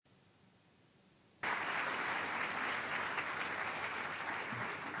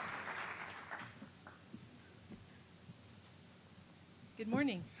Good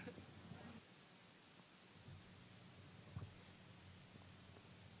morning.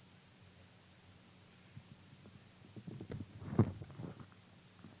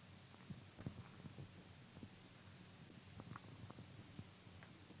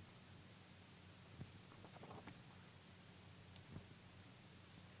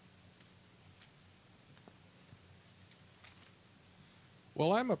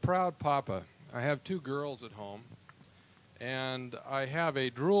 Well, I'm a proud papa. I have two girls at home, and I have a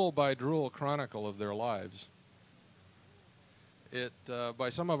drool-by-drool chronicle of their lives. It, by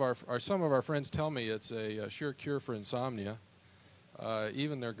some of our friends tell me it's a sure cure for insomnia.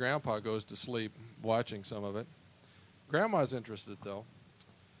 Even their grandpa goes to sleep watching some of it. Grandma's interested, though.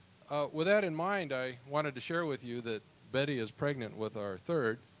 With that in mind, I wanted to share with you that Betty is pregnant with our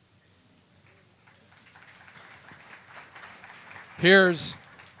third. Here's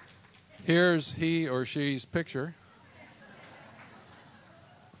he or she's picture.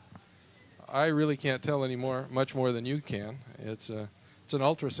 I really can't tell much more than you can. It's an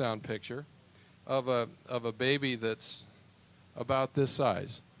ultrasound picture of a baby that's about this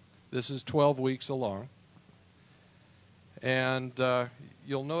size. This is 12 weeks along, and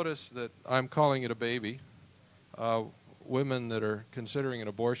you'll notice that I'm calling it a baby. Women that are considering an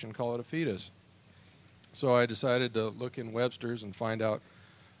abortion call it a fetus. So I decided to look in Webster's and find out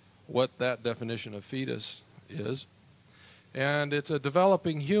what that definition of fetus is, and it's a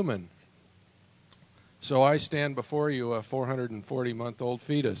developing human. So I stand before you a 440-month-old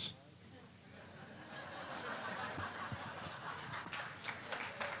fetus.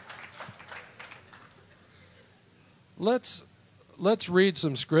 Let's read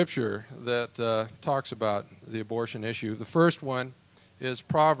some scripture that talks about the abortion issue. The first one is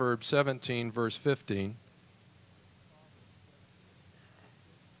Proverbs 17, verse 15.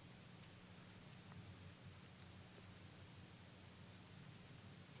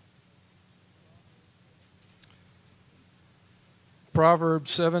 Proverbs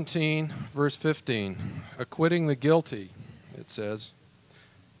 17, verse 15. Acquitting the guilty, it says.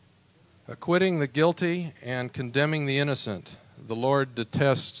 Acquitting the guilty and condemning the innocent. The Lord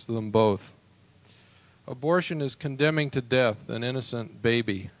detests them both. Abortion is condemning to death an innocent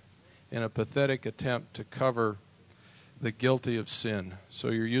baby in a pathetic attempt to cover the guilty of sin. So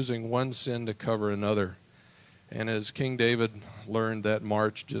you're using one sin to cover another. And as King David learned, that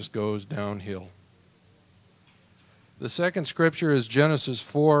march just goes downhill. The second scripture is Genesis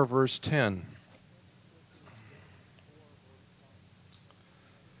 4, verse 10.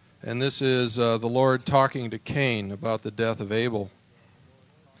 And this is the Lord talking to Cain about the death of Abel.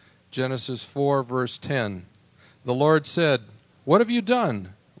 Genesis 4, verse 10. The Lord said, "What have you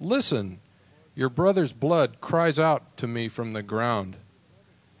done? Listen, your brother's blood cries out to me from the ground."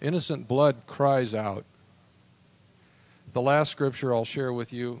 Innocent blood cries out. The last scripture I'll share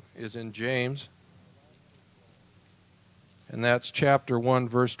with you is in James, and that's chapter 1,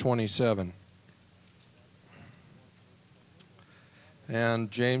 verse 27.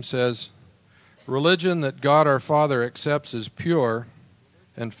 And James says, "Religion that God our Father accepts as pure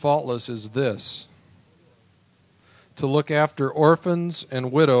and faultless is this: to look after orphans and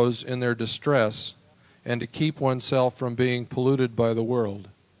widows in their distress, and to keep oneself from being polluted by the world."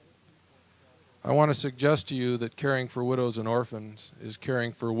 I want to suggest to you that caring for widows and orphans is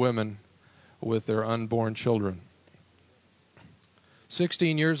caring for women with their unborn children.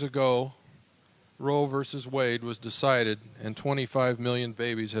 16 years ago, Roe versus Wade was decided, and 25 million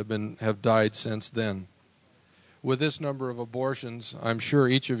babies have died since then. With this number of abortions, I'm sure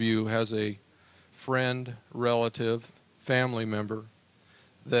each of you has a friend, relative, family member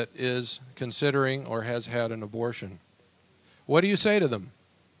that is considering or has had an abortion. What do you say to them?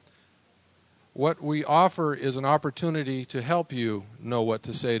 What we offer is an opportunity to help you know what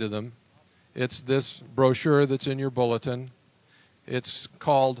to say to them. It's this brochure that's in your bulletin. It's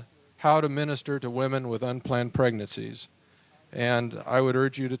called How to Minister to Women with Unplanned Pregnancies. And I would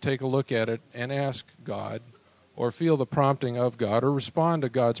urge you to take a look at it and ask God, or feel the prompting of God, or respond to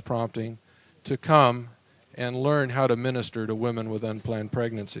God's prompting to come and learn how to minister to women with unplanned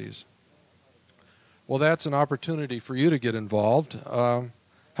pregnancies. Well, that's an opportunity for you to get involved. How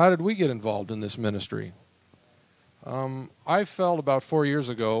did we get involved in this ministry? I felt about 4 years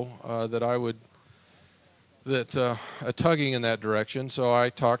ago a tugging in that direction, so I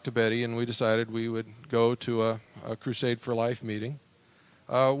talked to Betty, and we decided we would go to a Crusade for Life meeting.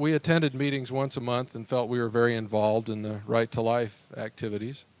 We attended meetings once a month and felt we were very involved in the Right to Life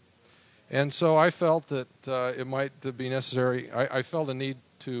activities. And so I felt that it might be necessary. I felt a need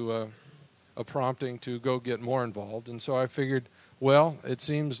a prompting to go get more involved, and so I figured, Well, it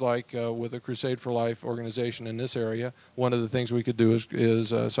seems like with the Crusade for Life organization in this area, one of the things we could do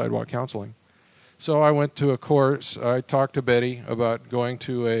is sidewalk counseling. So I went to a course. I talked to Betty about going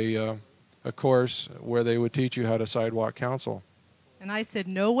to a course where they would teach you how to sidewalk counsel. And I said,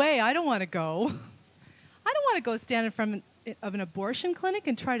 no way, I don't want to go. I don't want to go stand in front of an abortion clinic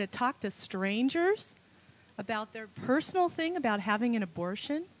and try to talk to strangers about their personal thing about having an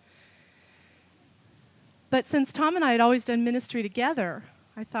abortion. But since Tom and I had always done ministry together,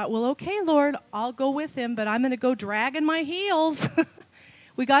 I thought, well, okay, Lord, I'll go with him, but I'm going to go dragging my heels.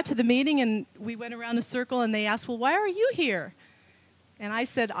 We got to the meeting, and we went around a circle, and they asked, well, why are you here? And I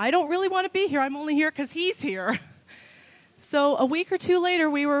said, I don't really want to be here. I'm only here because he's here. So a week or two later,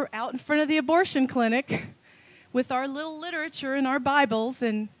 we were out in front of the abortion clinic with our little literature and our Bibles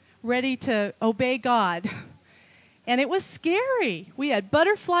and ready to obey God. And it was scary. We had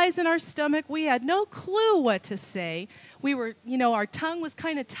butterflies in our stomach. We had no clue what to say. We were, our tongue was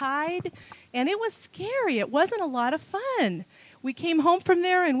kind of tied, and it was scary. It wasn't a lot of fun. We came home from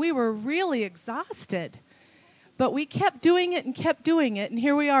there, and we were really exhausted. But we kept doing it, and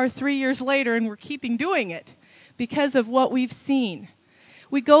here we are 3 years later, and we're keeping doing it because of what we've seen.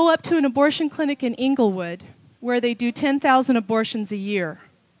 We go up to an abortion clinic in Inglewood where they do 10,000 abortions a year.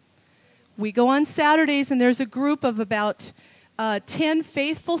 We go on Saturdays, and there's a group of about 10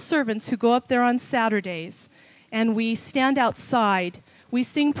 faithful servants who go up there on Saturdays, and we stand outside. We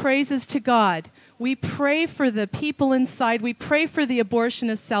sing praises to God. We pray for the people inside. We pray for the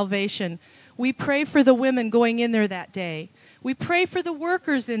abortionist salvation. We pray for the women going in there that day. We pray for the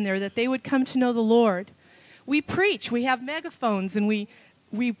workers in there that they would come to know the Lord. We preach. We have megaphones, and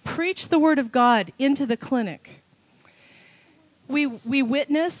we preach the Word of God into the clinic. We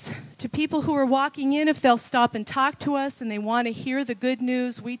witness to people who are walking in. If they'll stop and talk to us and they want to hear the good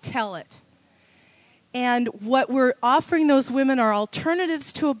news, we tell it. And what we're offering those women are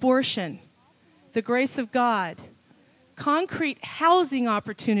alternatives to abortion, the grace of God, concrete housing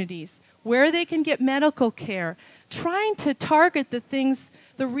opportunities, where they can get medical care, trying to target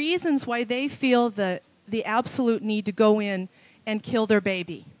the reasons why they feel the absolute need to go in and kill their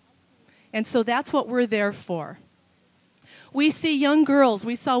baby. And so that's what we're there for. We see young girls.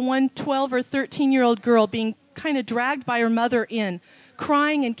 We saw one 12 or 13-year-old girl being kind of dragged by her mother in,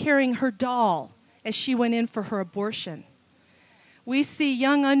 crying and carrying her doll as she went in for her abortion. We see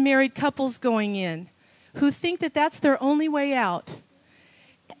young unmarried couples going in who think that that's their only way out.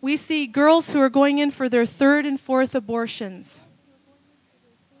 We see girls who are going in for their third and fourth abortions.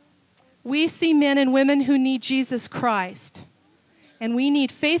 We see men and women who need Jesus Christ. And we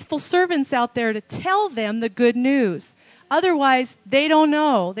need faithful servants out there to tell them the good news. Otherwise, they don't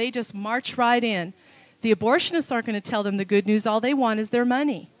know. They just march right in. The abortionists aren't going to tell them the good news. All they want is their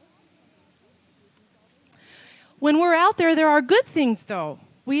money. When we're out there, there are good things, though.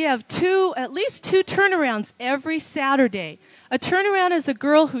 We have at least two turnarounds every Saturday. A turnaround is a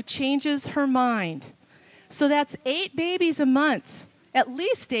girl who changes her mind. So that's 8 babies a month, at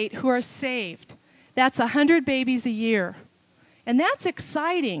least 8 who are saved. That's 100 babies a year. And that's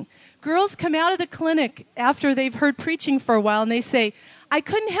exciting. Girls come out of the clinic after they've heard preaching for a while, and they say, I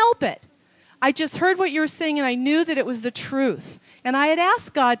couldn't help it. I just heard what you were saying, and I knew that it was the truth. And I had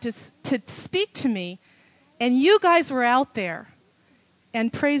asked God to speak to me, and you guys were out there.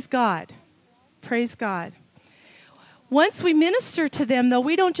 And praise God. Praise God. Once we minister to them, though,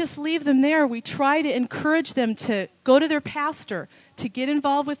 we don't just leave them there. We try to encourage them to go to their pastor, to get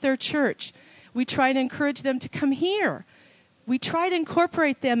involved with their church. We try to encourage them to come here. We try to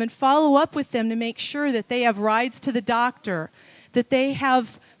incorporate them and follow up with them to make sure that they have rides to the doctor, that they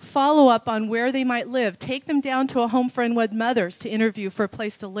have follow-up on where they might live. Take them down to a home for unwed mothers to interview for a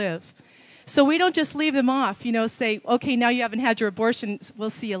place to live. So we don't just leave them off, say, okay, now you haven't had your abortion, we'll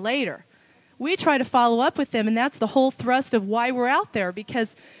see you later. We try to follow up with them, and that's the whole thrust of why we're out there,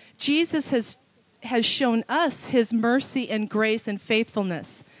 because Jesus has shown us his mercy and grace and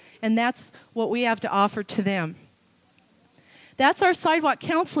faithfulness, and that's what we have to offer to them. That's our sidewalk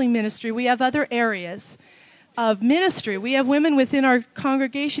counseling ministry. We have other areas of ministry. We have women within our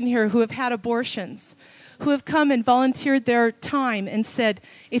congregation here who have had abortions, who have come and volunteered their time and said,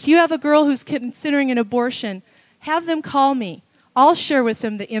 if you have a girl who's considering an abortion, have them call me. I'll share with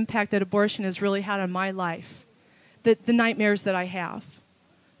them the impact that abortion has really had on my life, the nightmares that I have,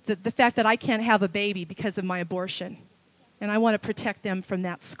 the fact that I can't have a baby because of my abortion, and I want to protect them from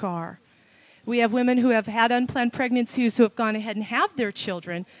that scar. We have women who have had unplanned pregnancies who have gone ahead and have their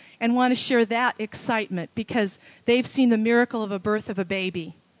children and want to share that excitement because they've seen the miracle of a birth of a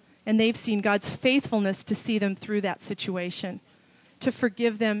baby, and they've seen God's faithfulness to see them through that situation, to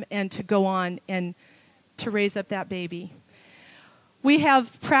forgive them and to go on and to raise up that baby. We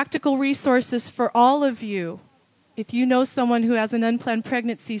have practical resources for all of you. If you know someone who has an unplanned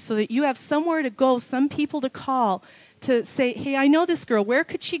pregnancy, so that you have somewhere to go, some people to call, to say, hey, I know this girl. Where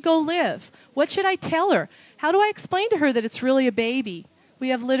could she go live? What should I tell her? How do I explain to her that it's really a baby? We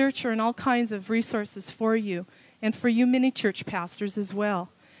have literature and all kinds of resources for you, and for you mini church pastors as well.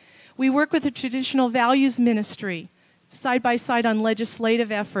 We work with the Traditional Values Ministry, side by side on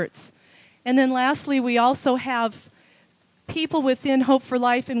legislative efforts. And then lastly, we also have people within Hope for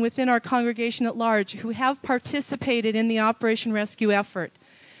Life and within our congregation at large who have participated in the Operation Rescue effort,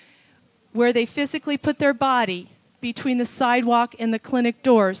 where they physically put their body between the sidewalk and the clinic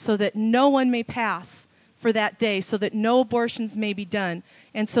doors so that no one may pass for that day, so that no abortions may be done,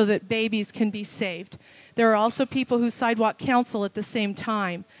 and so that babies can be saved. There are also people who sidewalk counsel at the same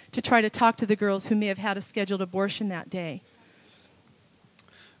time to try to talk to the girls who may have had a scheduled abortion that day.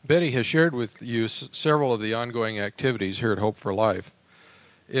 Betty has shared with you several of the ongoing activities here at Hope for Life.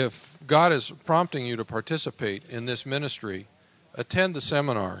 If God is prompting you to participate in this ministry, attend the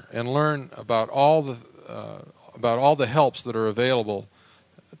seminar and learn about all the helps that are available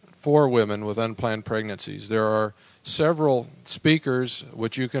for women with unplanned pregnancies. There are several speakers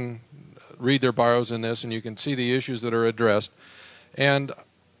which you can read their bios in this, and you can see the issues that are addressed. And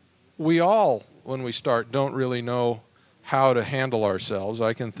we all, when we start, don't really know how to handle ourselves.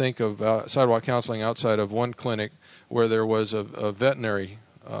 I can think of sidewalk counseling outside of one clinic where there was a veterinary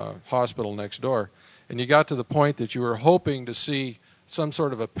hospital next door, and you got to the point that you were hoping to see some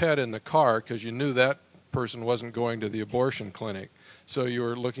sort of a pet in the car because you knew that person wasn't going to the abortion clinic. So you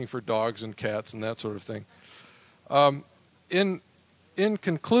were looking for dogs and cats and that sort of thing. In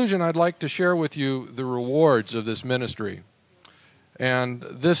conclusion, I'd like to share with you the rewards of this ministry. And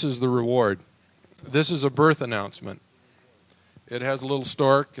this is the reward. This is a birth announcement. It has a little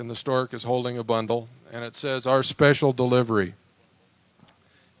stork, and the stork is holding a bundle, and it says, "Our special delivery."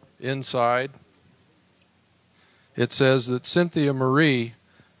 Inside, it says that Cynthia Marie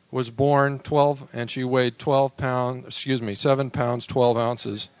was born 12, and she weighed 7 pounds, 12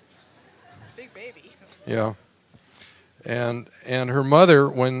 ounces. Big baby. Yeah. And her mother,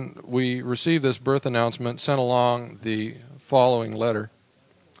 when we received this birth announcement, sent along the following letter.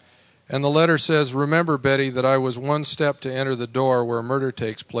 And the letter says, "Remember, Betty, that I was one step to enter the door where murder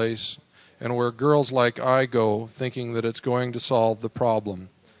takes place and where girls like I go thinking that it's going to solve the problem.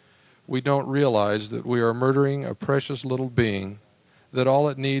 We don't realize that we are murdering a precious little being, that all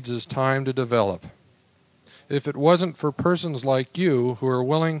it needs is time to develop. If it wasn't for persons like you who are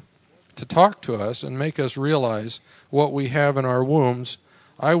willing to talk to us and make us realize what we have in our wombs,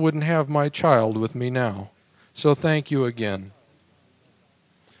 I wouldn't have my child with me now. So thank you again.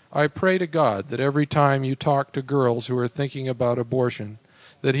 I pray to God that every time you talk to girls who are thinking about abortion,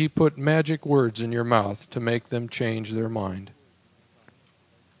 that He put magic words in your mouth to make them change their mind."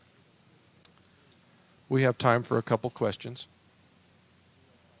 We have time for a couple questions.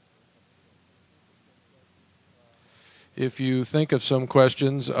 If you think of some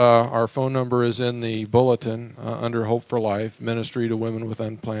questions, our phone number is in the bulletin under Hope for Life, Ministry to Women with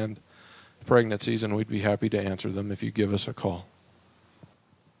Unplanned Pregnancies, and we'd be happy to answer them if you give us a call.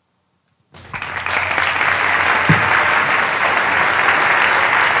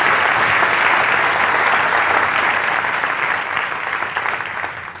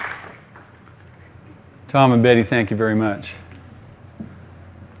 Tom and Betty, thank you very much.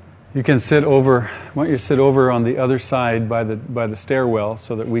 You can sit over. I want you to sit over on the other side by the stairwell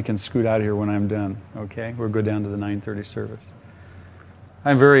so that we can scoot out of here when I'm done. Okay, we'll go down to the 9:30 service.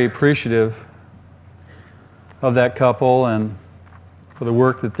 I'm very appreciative of that couple and for the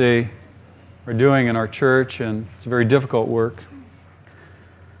work that they are doing in our church, and it's a very difficult work.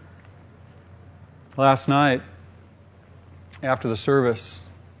 Last night, after the service,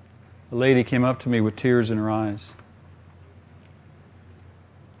 a lady came up to me with tears in her eyes.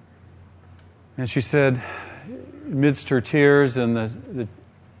 And she said, amidst her tears and the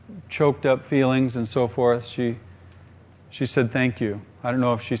choked up feelings and so forth, she said, "Thank you." I don't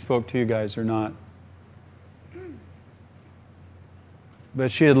know if she spoke to you guys or not.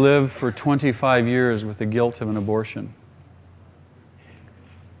 But she had lived for 25 years with the guilt of an abortion.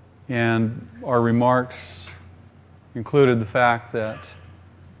 And our remarks included the fact that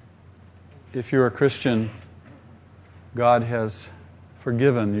if you're a Christian, God has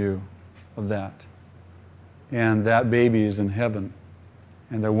forgiven you of that. And that baby is in heaven.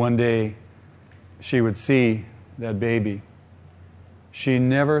 And that one day she would see that baby. She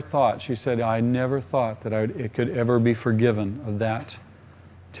never thought, she said, "I never thought that it could ever be forgiven of that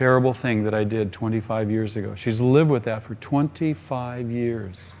terrible thing that I did 25 years ago." She's lived with that for 25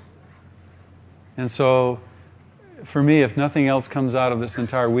 years. And so for me, if nothing else comes out of this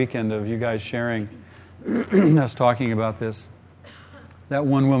entire weekend of you guys sharing, us talking about this, that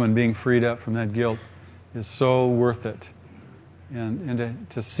one woman being freed up from that guilt is so worth it. And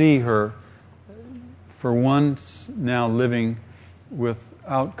to see her, for once now living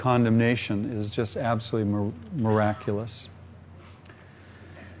without condemnation, is just absolutely miraculous.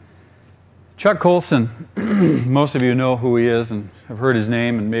 Chuck Colson, most of you know who he is and have heard his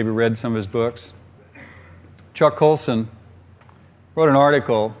name and maybe read some of his books. Chuck Colson wrote an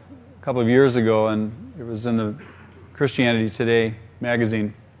article a couple of years ago, and it was in the Christianity Today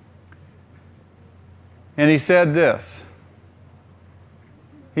magazine. And he said this.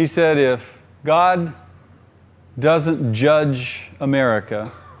 He said, if God doesn't judge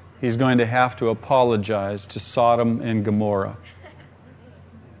America, He's going to have to apologize to Sodom and Gomorrah.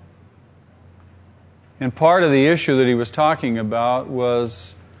 And part of the issue that he was talking about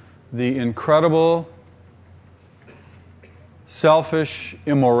was the incredible selfish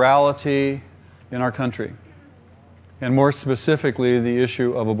immorality in our country, and more specifically, the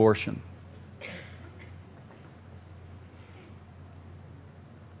issue of abortion.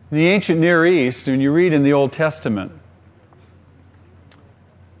 In the ancient Near East, when you read in the Old Testament,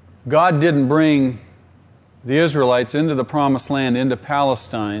 God didn't bring the Israelites into the Promised Land, into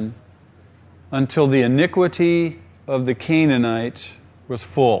Palestine, until the iniquity of the Canaanite was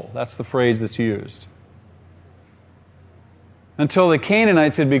full. That's the phrase that's used. Until the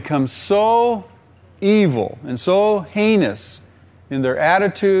Canaanites had become so evil and so heinous in their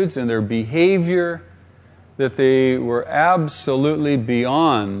attitudes and their behavior that they were absolutely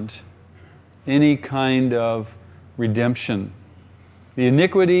beyond any kind of redemption. The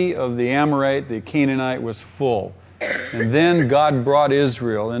iniquity of the Amorite, the Canaanite, was full. And then God brought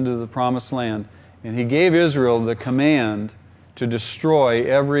Israel into the Promised Land, and He gave Israel the command to destroy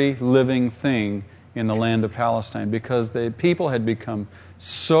every living thing in the land of Palestine, because the people had become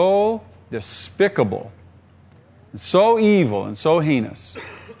so despicable, and so evil, and so heinous,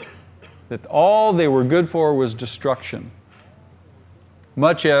 that all they were good for was destruction.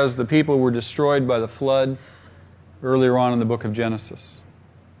 Much as the people were destroyed by the flood earlier on in the book of Genesis.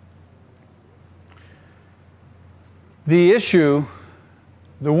 The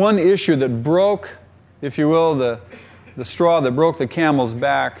one issue that broke, if you will, the straw that broke the camel's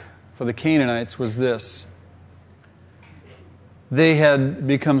back for the Canaanites was this. They had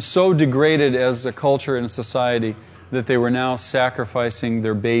become so degraded as a culture and a society that they were now sacrificing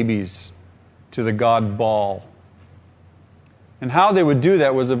their babies to the god Baal. And how they would do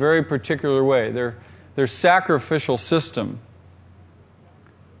that was a very particular way. Their sacrificial system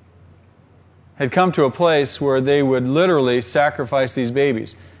had come to a place where they would literally sacrifice these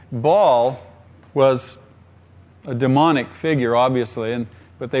babies. Baal was a demonic figure, obviously,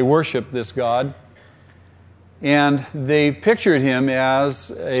 but they worshiped this god. And they pictured him as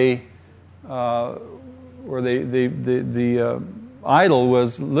the idol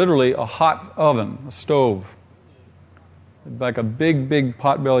was literally a hot oven, a stove, like a big, big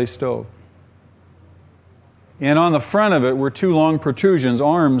potbelly stove. And on the front of it were two long protrusions,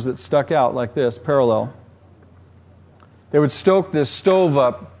 arms that stuck out like this, parallel. They would stoke this stove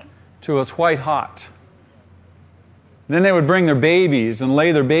up till it's white hot. Then they would bring their babies and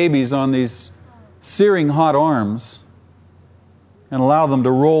lay their babies on these searing hot arms and allow them to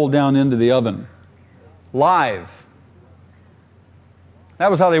roll down into the oven, live.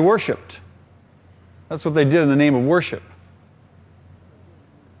 That was how they worshipped. That's what they did in the name of worship.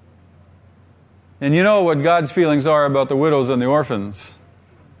 And you know what God's feelings are about the widows and the orphans.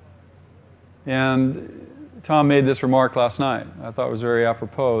 And Tom made this remark last night. I thought it was very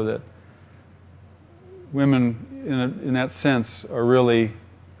apropos that women, in that sense, are really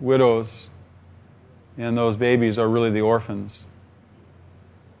widows, and those babies are really the orphans.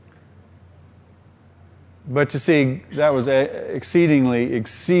 But you see, that was exceedingly,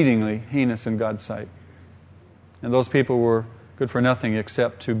 exceedingly heinous in God's sight. And those people were good for nothing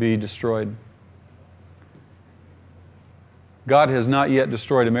except to be destroyed. God has not yet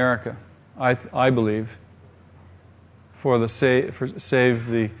destroyed America, I believe, because of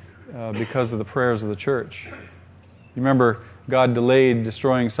the prayers of the church. You remember, God delayed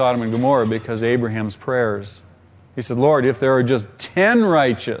destroying Sodom and Gomorrah because of Abraham's prayers. He said, Lord, if there are just 10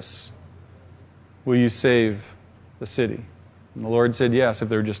 righteous, will you save the city? And the Lord said, yes, if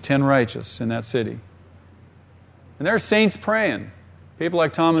there are just 10 righteous in that city. And there are saints praying. People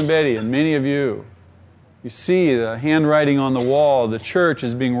like Tom and Betty and many of you. You see the handwriting on the wall. The church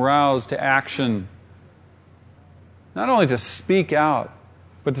is being roused to action. Not only to speak out,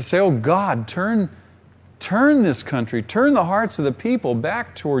 but to say, oh God, turn this country, turn the hearts of the people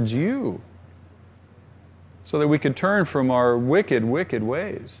back towards you. so that we could turn from our wicked, wicked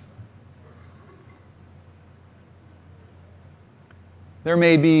ways. There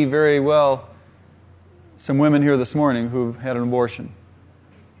may be very well some women here this morning who've had an abortion.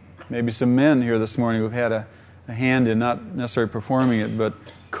 Maybe some men here this morning who've had a hand in not necessarily performing it, but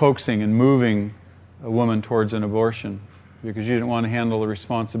coaxing and moving a woman towards an abortion because you didn't want to handle the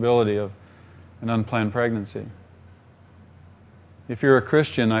responsibility of an unplanned pregnancy. If you're a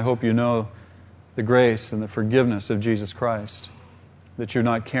Christian, I hope you know the grace and the forgiveness of Jesus Christ, that you're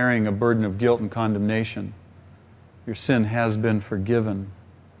not carrying a burden of guilt and condemnation. Your sin has been forgiven.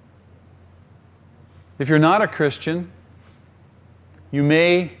 If you're not a Christian, you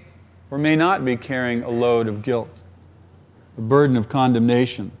may or may not be carrying a load of guilt, a burden of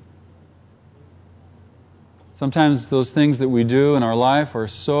condemnation. Sometimes those things that we do in our life are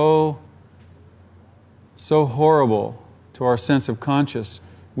so horrible to our sense of conscience,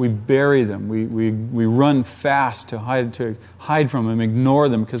 we bury them. We run fast to hide from them, ignore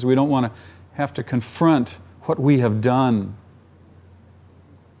them, because we don't want to have to confront what we have done.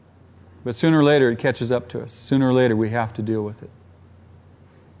 But sooner or later it catches up to us. Sooner or later we have to deal with it.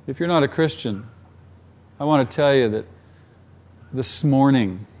 If you're not a Christian, I want to tell you that this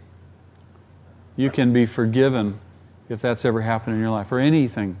morning you can be forgiven if that's ever happened in your life, or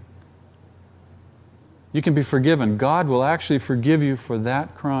anything. You can be forgiven. God will actually forgive you for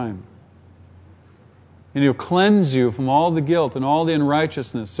that crime. And He'll cleanse you from all the guilt and all the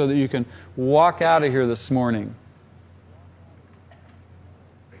unrighteousness so that you can walk out of here this morning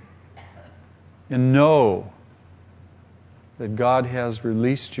and know that God has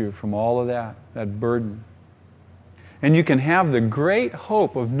released you from all of that burden. And you can have the great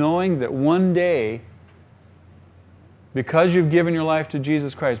hope of knowing that one day, because you've given your life to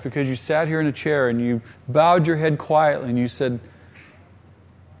Jesus Christ, because you sat here in a chair and you bowed your head quietly and you said,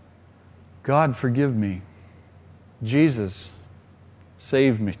 God, forgive me. Jesus,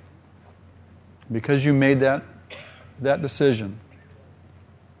 save me. Because you made that decision,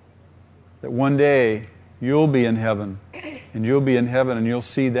 that one day you'll be in heaven, and you'll be in heaven and you'll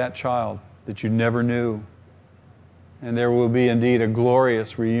see that child that you never knew. And there will be indeed a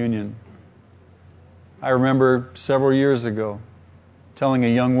glorious reunion. I remember several years ago telling a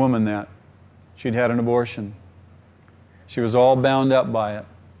young woman that she'd had an abortion. She was all bound up by it.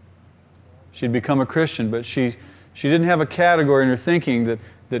 She'd become a Christian, but she didn't have a category in her thinking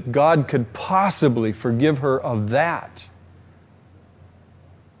that God could possibly forgive her of that.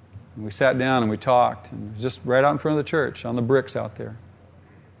 And we sat down and we talked, and it was just right out in front of the church, on the bricks out there.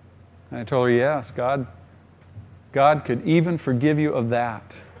 And I told her, yes, God could even forgive you of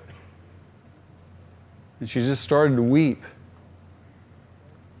that. And she just started to weep.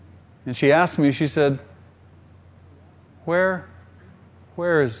 And she asked me, she said, where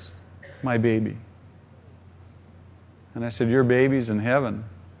is my baby? And I said, your baby's in heaven.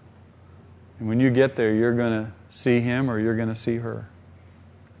 And when you get there, you're going to see him or you're going to see her.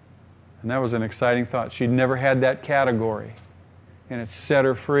 And that was an exciting thought. She'd never had that category. And it set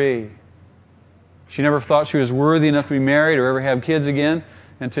her free. She never thought she was worthy enough to be married or ever have kids again.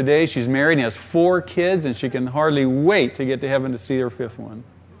 And today she's married and has 4 kids, and she can hardly wait to get to heaven to see her 5th one.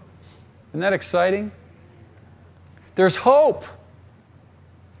 Isn't that exciting? There's hope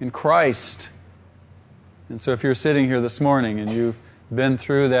in Christ. And so if you're sitting here this morning and you've been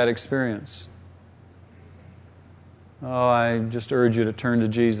through that experience, I just urge you to turn to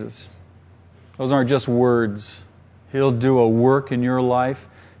Jesus. Those aren't just words. He'll do a work in your life.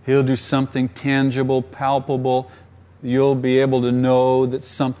 He'll do something tangible, palpable. You'll be able to know that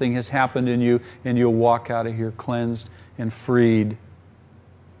something has happened in you, and you'll walk out of here cleansed and freed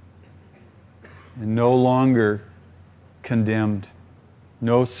and no longer condemned.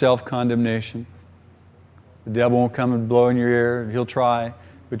 No self-condemnation. The devil won't come and blow in your ear. He'll try,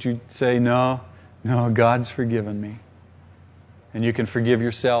 but you say, no, God's forgiven me. And you can forgive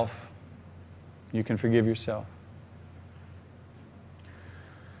yourself. You can forgive yourself.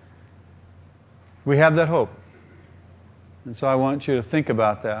 We have that hope. And so I want you to think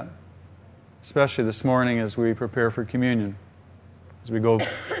about that, especially this morning as we prepare for communion. As we go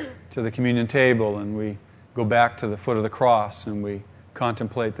to the communion table and we go back to the foot of the cross and we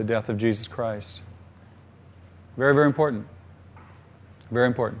contemplate the death of Jesus Christ. Very, very important. Very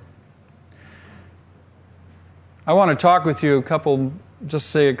important. I want to talk with you a couple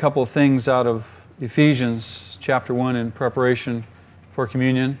of things out of Ephesians chapter 1 in preparation for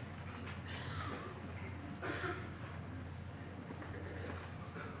communion.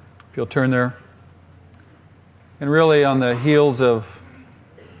 If you'll turn there. And really on the heels of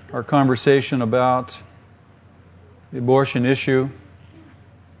our conversation about the abortion issue,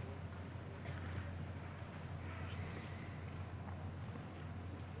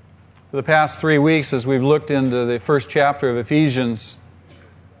 For the past 3 weeks, as we've looked into the first chapter of Ephesians,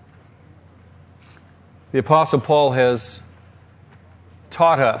 the Apostle Paul has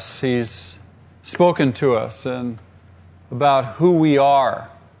taught us, he's spoken to us and about who we are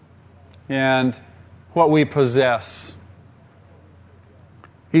and what we possess.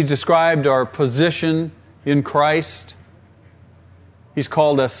 He's described our position in Christ. He's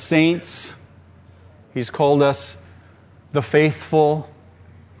called us saints. He's called us the faithful.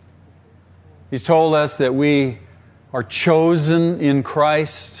 He's told us that we are chosen in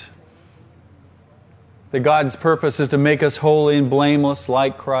Christ, that God's purpose is to make us holy and blameless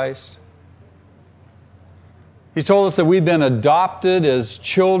like Christ. He's told us that we've been adopted as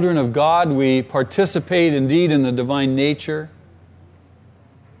children of God. We participate indeed in the divine nature.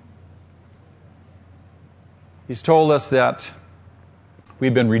 He's told us that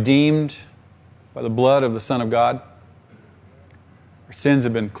we've been redeemed by the blood of the Son of God. Our sins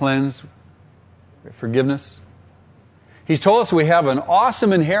have been cleansed. We have forgiveness. He's told us we have an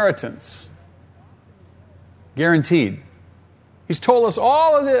awesome inheritance, guaranteed. He's told us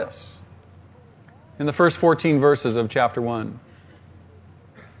all of this in the first 14 verses of chapter 1.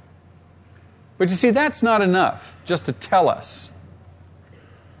 But you see, that's not enough just to tell us.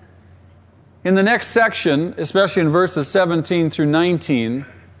 In the next section, especially in verses 17 through 19,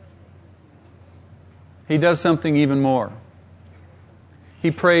 he does something even more.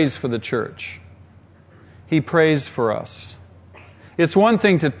 He prays for the church. He prays for us. It's one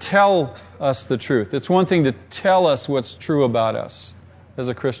thing to tell us the truth. It's one thing to tell us what's true about us as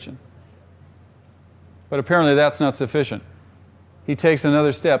a Christian. But apparently that's not sufficient. He takes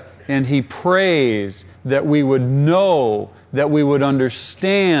another step and he prays that we would know, that we would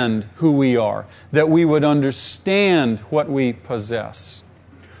understand who we are, that we would understand what we possess,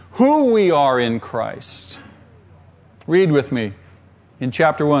 who we are in Christ. Read with me in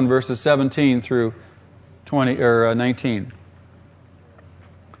chapter 1, verses 17 through 19.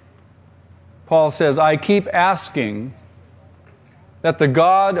 Paul says, I keep asking that the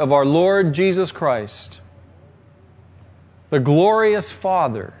God of our Lord Jesus Christ, the glorious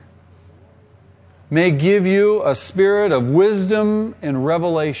Father, may give you a spirit of wisdom and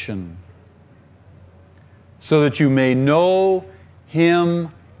revelation so that you may know Him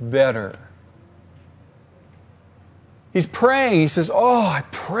better. He's praying. He says, I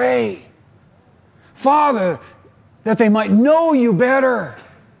pray, Father, that they might know you better.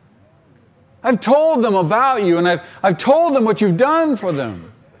 I've told them about you, and I've told them what you've done for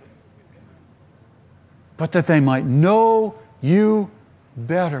them. But that they might know you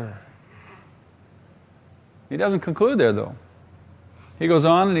better. He doesn't conclude there, though. He goes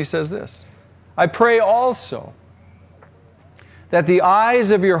on and he says this, I pray also that the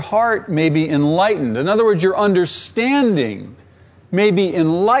eyes of your heart may be enlightened. In other words, your understanding may be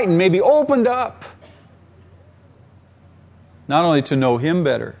enlightened, may be opened up. Not only to know Him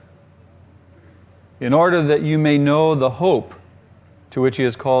better, in order that you may know the hope to which He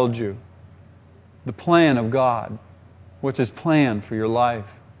has called you, the plan of God. What's His plan for your life?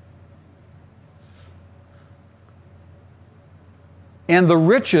 And the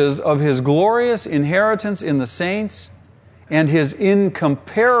riches of His glorious inheritance in the saints, and His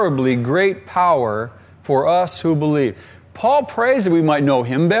incomparably great power for us who believe. Paul prays that we might know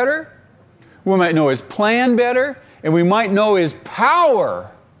Him better, we might know His plan better, and we might know His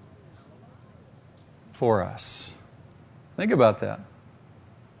power for us. Think about that.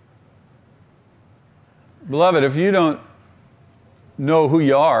 Beloved, if you don't know who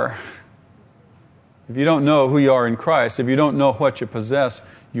you are, if you don't know who you are in Christ, if you don't know what you possess,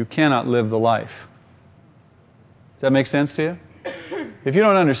 you cannot live the life. Does that make sense to you? If you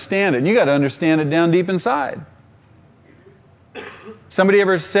don't understand it, you got to understand it down deep inside. Somebody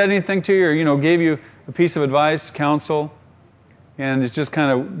ever said anything to you or, gave you a piece of advice, counsel, and it's just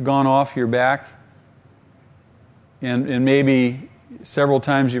kind of gone off your back? And maybe several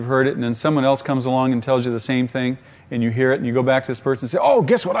times you've heard it, and then someone else comes along and tells you the same thing, and you hear it, and you go back to this person and say, oh,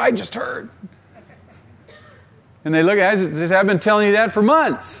 guess what I just heard? And they look at it and say, I've been telling you that for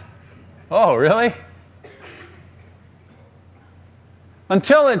months. Oh, really?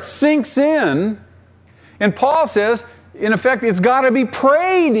 Until it sinks in, and Paul says, in effect, it's got to be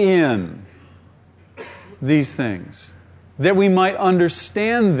prayed in, these things, that we might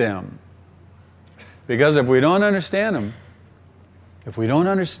understand them. Because if we don't understand them,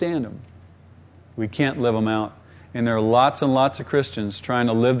 we can't live them out. And there are lots and lots of Christians trying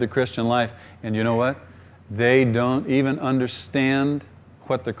to live the Christian life. And you know what? They don't even understand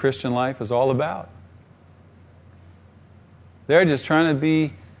what the Christian life is all about. They're just trying to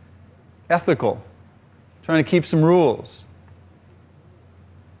be ethical, trying to keep some rules.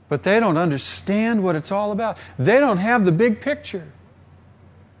 But they don't understand what it's all about. They don't have the big picture.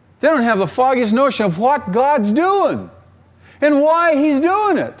 They don't have the foggiest notion of what God's doing and why He's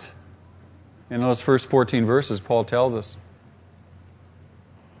doing it. In those first 14 verses, Paul tells us.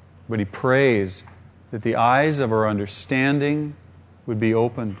 But he prays that the eyes of our understanding would be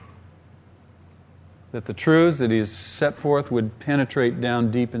opened, that the truths that He has set forth would penetrate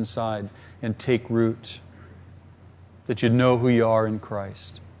down deep inside and take root, that you'd know who you are in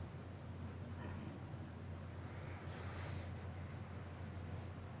Christ.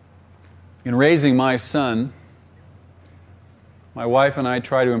 In raising my son, my wife and I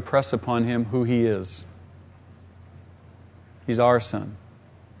try to impress upon him who he is. He's our son.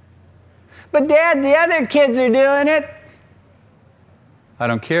 But Dad, the other kids are doing it. I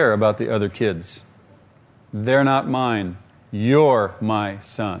don't care about the other kids. They're not mine. You're my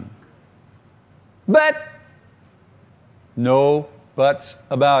son. But, no buts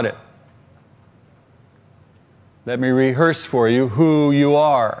about it. Let me rehearse for you who you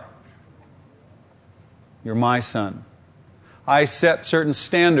are. You're my son. I set certain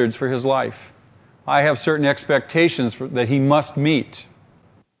standards for his life. I have certain expectations that he must meet.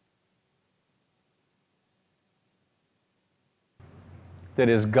 That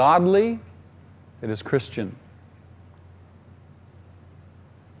is godly, that is Christian.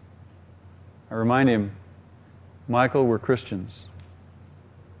 I remind him, Michael, we're Christians.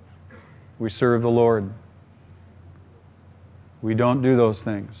 We serve the Lord. We don't do those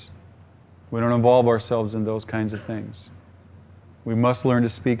things. We don't involve ourselves in those kinds of things. We must learn to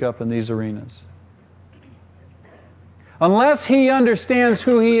speak up in these arenas. Unless he understands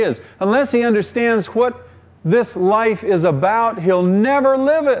who he is, unless he understands what this life is about, he'll never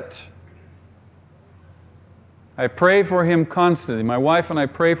live it. I pray for him constantly. My wife and I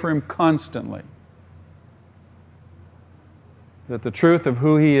pray for him constantly. That the truth of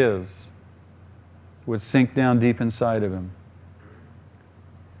who he is would sink down deep inside of him.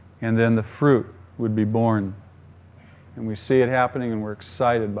 And then the fruit would be born. And we see it happening and we're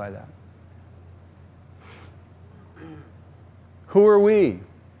excited by that. Who are we?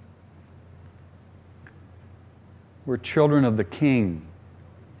 We're children of the King.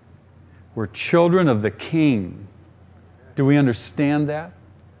 We're children of the King. Do we understand that?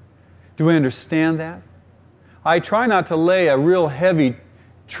 Do we understand that? I try not to lay a real heavy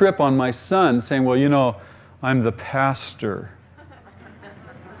trip on my son saying, well, you know, I'm the pastor.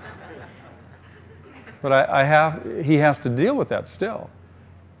 But he has to deal with that still.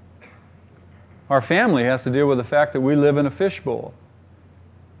 Our family has to deal with the fact that we live in a fishbowl.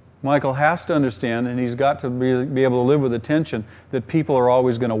 Michael has to understand, and he's got to be able to live with the tension that people are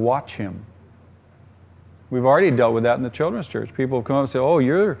always going to watch him. We've already dealt with that in the children's church. People have come up and say, oh,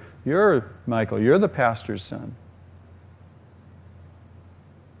 you're Michael, you're the pastor's son.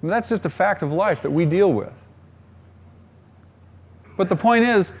 And that's just a fact of life that we deal with. But the point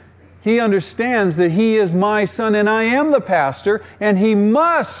is, he understands that he is my son and I am the pastor, and he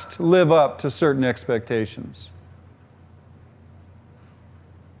must live up to certain expectations.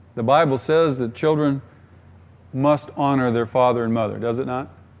 The Bible says that children must honor their father and mother, does it not?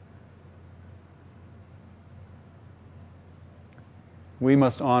 We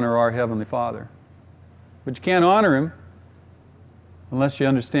must honor our Heavenly Father. But you can't honor Him unless you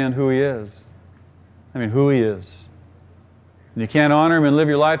understand who He is. Who He is. And you can't honor Him and live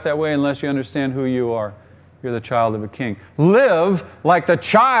your life that way unless you understand who you are. You're the child of a king. Live like the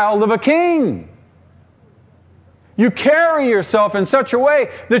child of a king. You carry yourself in such a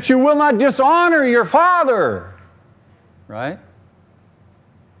way that you will not dishonor your father. Right?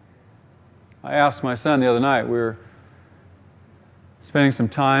 I asked my son the other night, we were spending some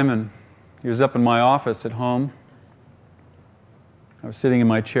time, and he was up in my office at home. I was sitting in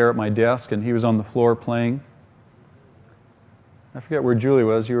my chair at my desk, and he was on the floor playing. I forget where Julie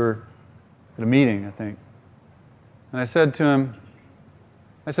was. You were at a meeting, I think. And I said to him,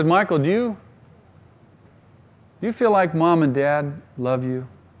 Michael, do you feel like Mom and Dad love you?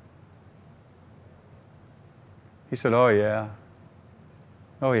 He said, oh yeah.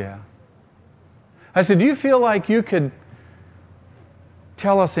 Oh yeah. I said, do you feel like you could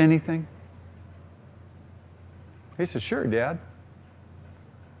tell us anything? He said, sure, Dad.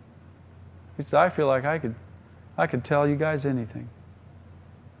 He said, I feel like I could tell you guys anything.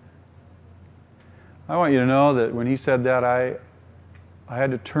 I want you to know that when he said that, I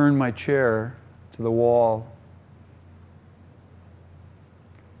had to turn my chair to the wall.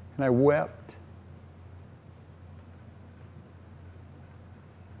 And I wept.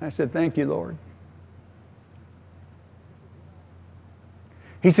 I said, thank you, Lord.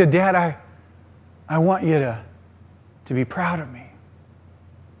 He said, Dad, I want you to be proud of me.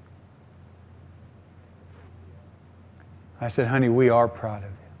 I said, honey, we are proud of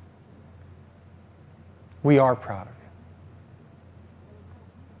you. We are proud of you.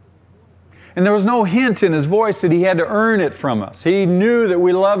 And there was no hint in his voice that he had to earn it from us. He knew that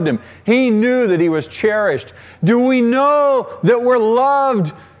we loved him. He knew that he was cherished. Do we know that we're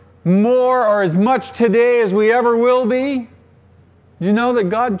loved more or as much today as we ever will be? Do you know that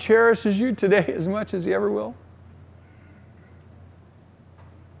God cherishes you today as much as He ever will?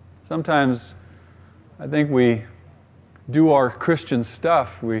 Sometimes I think we do our Christian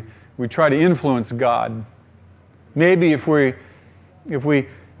stuff. We try to influence God. Maybe if we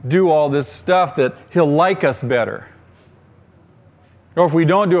do all this stuff that He'll like us better. Or if we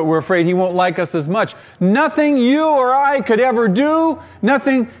don't do it, we're afraid He won't like us as much. Nothing you or I could ever do,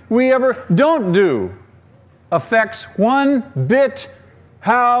 nothing we ever don't do, affects one bit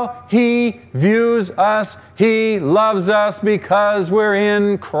how He views us. He loves us because we're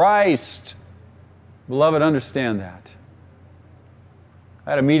in Christ. Beloved, understand that.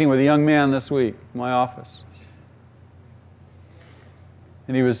 I had a meeting with a young man this week in my office.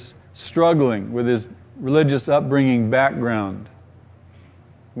 And he was struggling with his religious upbringing background,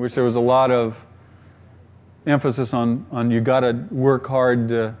 in which there was a lot of emphasis on you got to work hard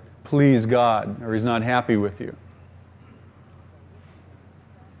to please God, or He's not happy with you.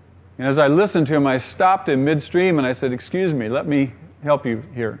 And as I listened to him, I stopped him midstream and I said, excuse me, let me help you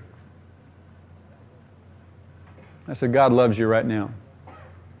here. I said, God loves you right now.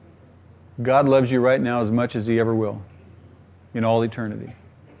 God loves you right now as much as He ever will in all eternity.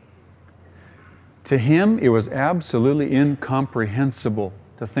 To him, it was absolutely incomprehensible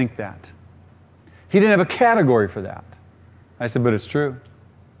to think that. He didn't have a category for that. I said, but it's true.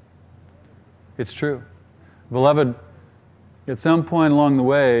 It's true. Beloved, at some point along the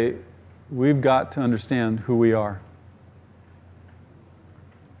way, we've got to understand who we are.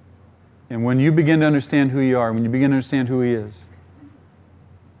 And when you begin to understand who you are, when you begin to understand who He is,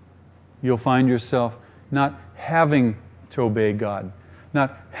 you'll find yourself not having to obey God,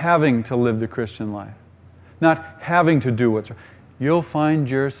 not having to live the Christian life, not having to do what's right. You'll find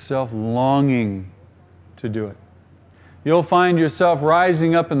yourself longing to do it. You'll find yourself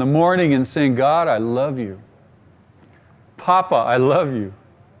rising up in the morning and saying, God, I love you. Papa, I love you.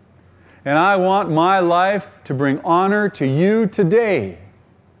 And I want my life to bring honor to you today.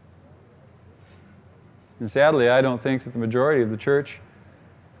 And sadly, I don't think that the majority of the church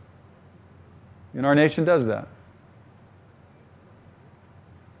in our nation does that.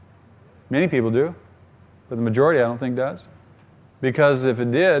 Many people do, but the majority I don't think does. Because if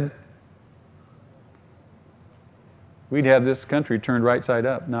it did, we'd have this country turned right side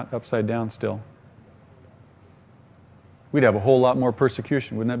up, not upside down still. We'd have a whole lot more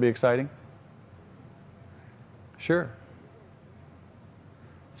persecution. Wouldn't that be exciting? Sure.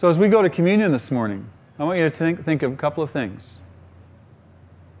 So as we go to communion this morning, I want you to think of a couple of things.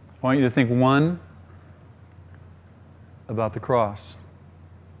 I want you to think, one, about the cross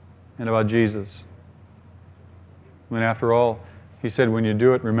and about Jesus. When after all, He said, when you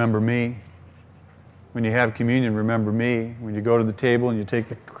do it, remember me. When you have communion, remember me. When you go to the table and you take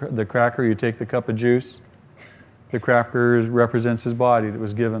the cracker, you take the cup of juice. The cracker represents His body that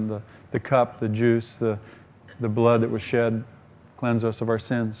was given. The cup, the juice, the blood that was shed, cleanse us of our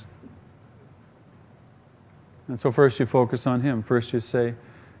sins. And so first you focus on Him. First you say,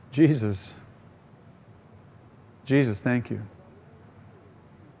 Jesus, thank you.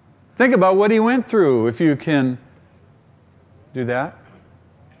 Think about what He went through, if you can do that.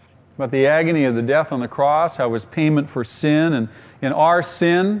 About the agony of the death on the cross, how it was payment for sin, and in our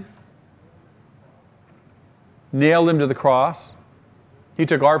sin, nailed Him to the cross. He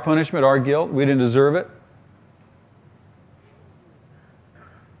took our punishment, our guilt. We didn't deserve it.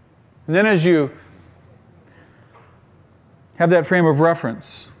 And then as you have that frame of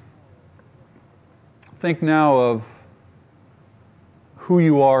reference, think now of who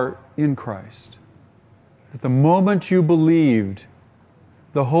you are in Christ. That the moment you believed,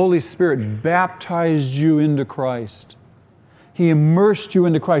 the Holy Spirit baptized you into Christ. He immersed you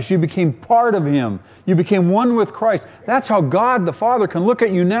into Christ. You became part of Him. You became one with Christ. That's how God the Father can look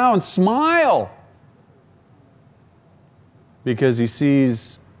at you now and smile. Because He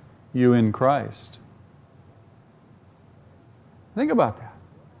sees you in Christ. Think about that.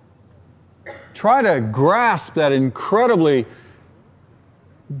 Try to grasp that incredibly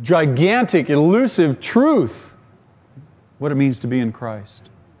gigantic, elusive truth. What it means to be in Christ.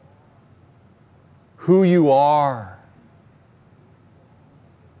 Who you are.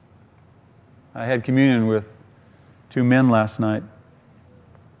 I had communion with two men last night.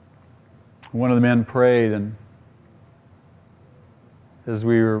 One of the men prayed, and as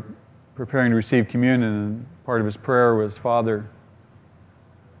we were preparing to receive communion, and part of his prayer was, Father,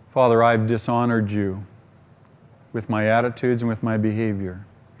 I've dishonored you with my attitudes and with my behavior,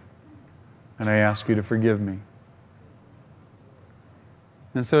 and I ask you to forgive me.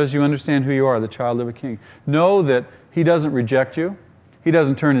 And so as you understand who you are, the child of a king, know that he doesn't reject you. He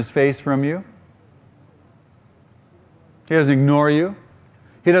doesn't turn his face from you. He doesn't ignore you.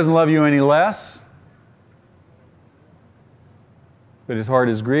 He doesn't love you any less. But his heart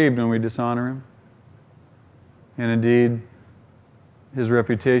is grieved when we dishonor him. And indeed, his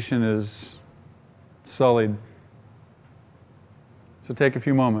reputation is sullied. So take a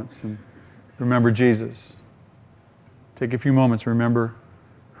few moments and remember Jesus. Take a few moments, remember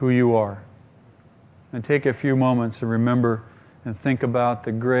who you are. And take a few moments and remember and think about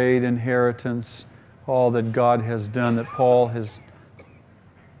the great inheritance, all that God has done, that Paul has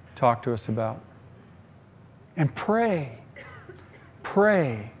talked to us about. And pray.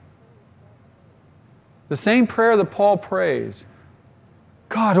 Pray. The same prayer that Paul prays.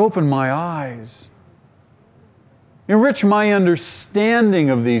 God, open my eyes. Enrich my understanding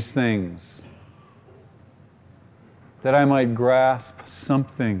of these things, that I might grasp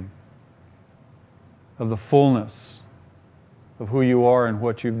something of the fullness of who you are and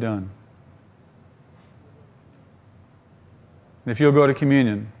what you've done. And if you'll go to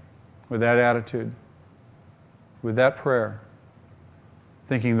communion with that attitude, with that prayer,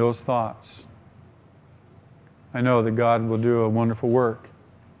 thinking those thoughts, I know that God will do a wonderful work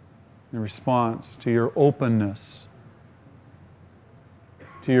in response to your openness,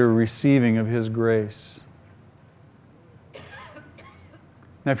 to your receiving of His grace.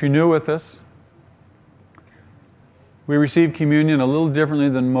 Now, if you're new with us, we receive communion a little differently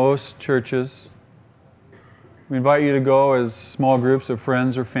than most churches. We invite you to go as small groups of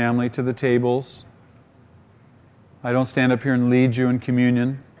friends or family to the tables. I don't stand up here and lead you in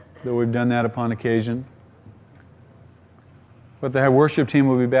communion, though we've done that upon occasion. But the worship team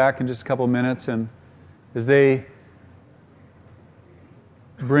will be back in just a couple of minutes, and as they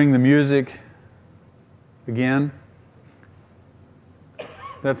bring the music again,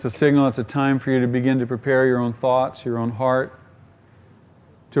 that's a signal, it's a time for you to begin to prepare your own thoughts, your own heart,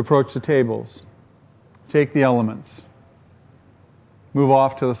 to approach the tables. Take the elements. Move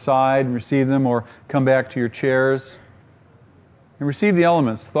off to the side and receive them, or come back to your chairs and receive the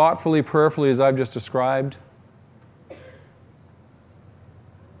elements thoughtfully, prayerfully, as I've just described.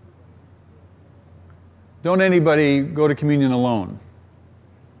 Don't anybody go to communion alone.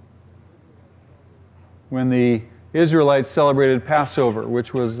 When the Israelites celebrated Passover,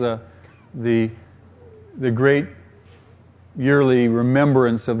 which was the great yearly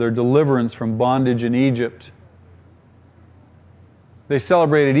remembrance of their deliverance from bondage in Egypt, they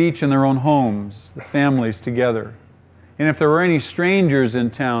celebrated each in their own homes, the families together. And if there were any strangers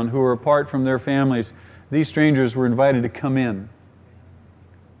in town who were apart from their families, these strangers were invited to come in,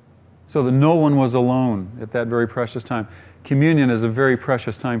 so that no one was alone at that very precious time. Communion is a very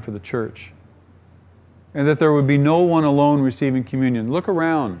precious time for the church. And that there would be no one alone receiving communion. Look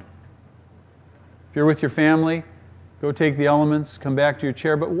around. If you're with your family, go take the elements, come back to your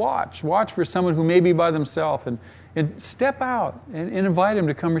chair, but watch. Watch for someone who may be by themselves, and step out and invite them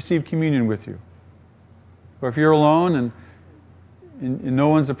to come receive communion with you. Or if you're alone and no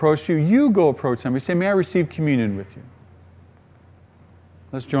one's approached you, you go approach somebody. Say, may I receive communion with you?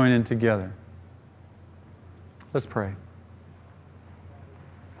 Let's join in together. Let's pray.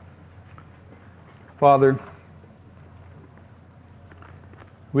 Father,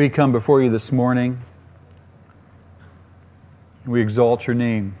 we come before you this morning. We exalt your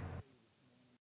name.